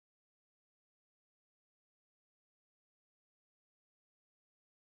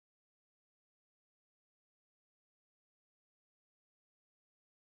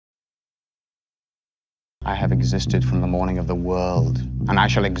I have existed from the morning of the world, and I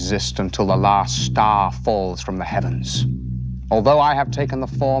shall exist until the last star falls from the heavens. Although I have taken the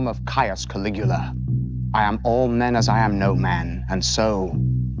form of Caius Caligula, I am all men as I am no man, and so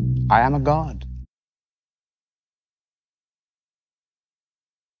I am a god.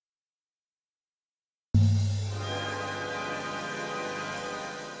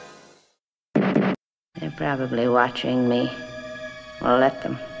 They're probably watching me. Well, let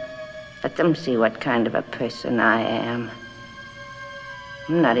them. Let them see what kind of a person I am.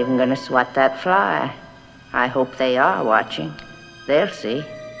 I'm not even gonna swat that fly. I hope they are watching. They'll see.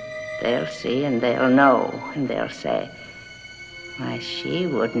 They'll see and they'll know. And they'll say, why, she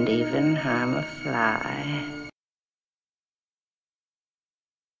wouldn't even harm a fly.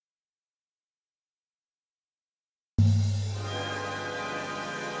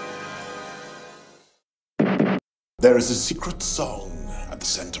 There is a secret song at the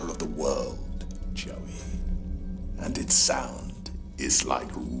center of the world, Joey. And its sound is like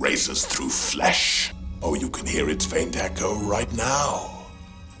razors through flesh. Oh, you can hear its faint echo right now.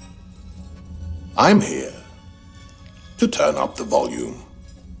 I'm here to turn up the volume.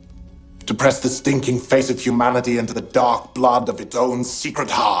 To press the stinking face of humanity into the dark blood of its own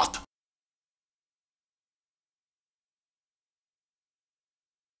secret heart.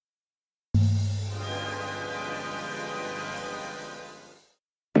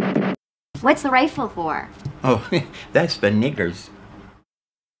 What's the rifle for? Oh, that's for niggers.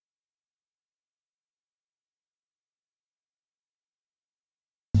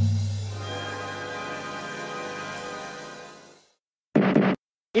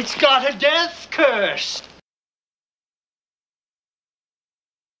 It's got a death curse!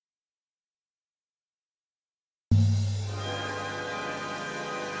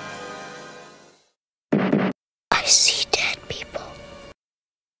 I see dead people.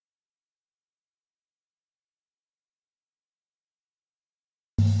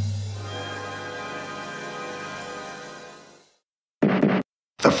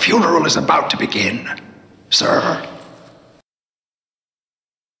 The funeral is about to begin, sir.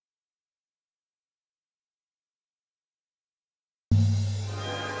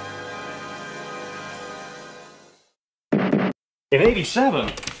 In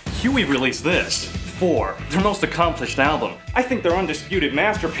 '87, Huey released this, 4, their most accomplished album. I think their undisputed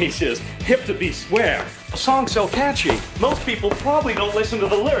masterpiece is Hip to Be Square. A song so catchy, most people probably don't listen to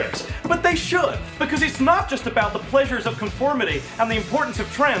the lyrics, but they should, because it's not just about the pleasures of conformity and the importance of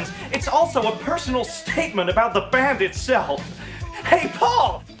trends, it's also a personal statement about the band itself. Hey,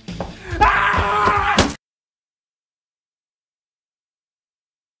 Paul! Ah!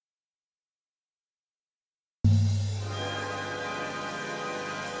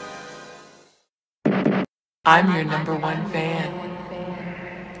 I'm your #1 fan.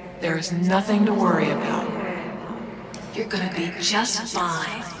 There is nothing to worry about. You're gonna be just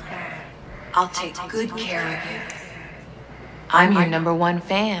fine. I'll take good care of you. I'm your #1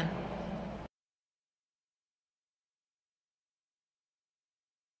 fan.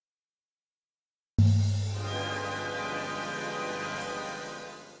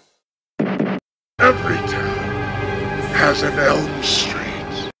 Every town has an Elm Street.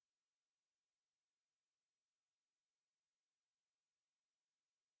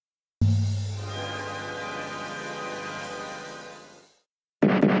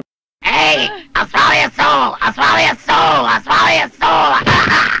 Hey! I'll swallow your soul! I'll swallow your soul! I'll swallow your soul!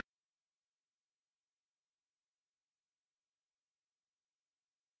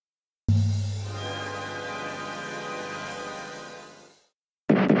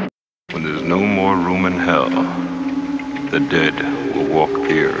 When there's no more room in hell, the dead will walk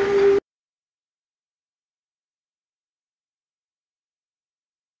the earth.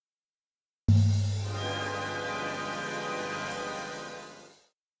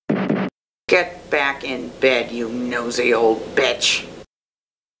 Get back in bed, you nosy old bitch.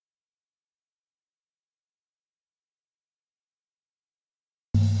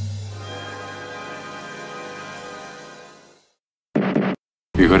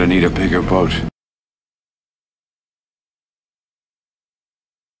 You're gonna need a bigger boat.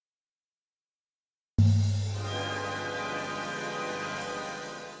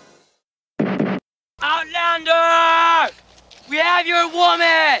 Outlander! We have your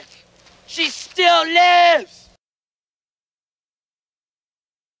woman! She still lives!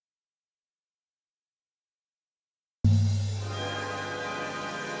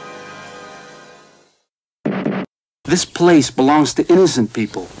 This place belongs to innocent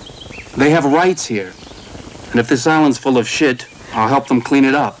people. They have rights here. And if this island's full of shit, I'll help them clean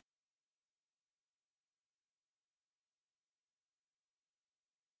it up.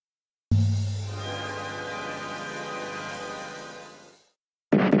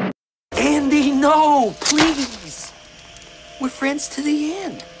 Andy, no, please. We're friends to the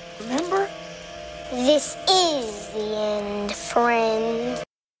end, remember? This is the end, friend.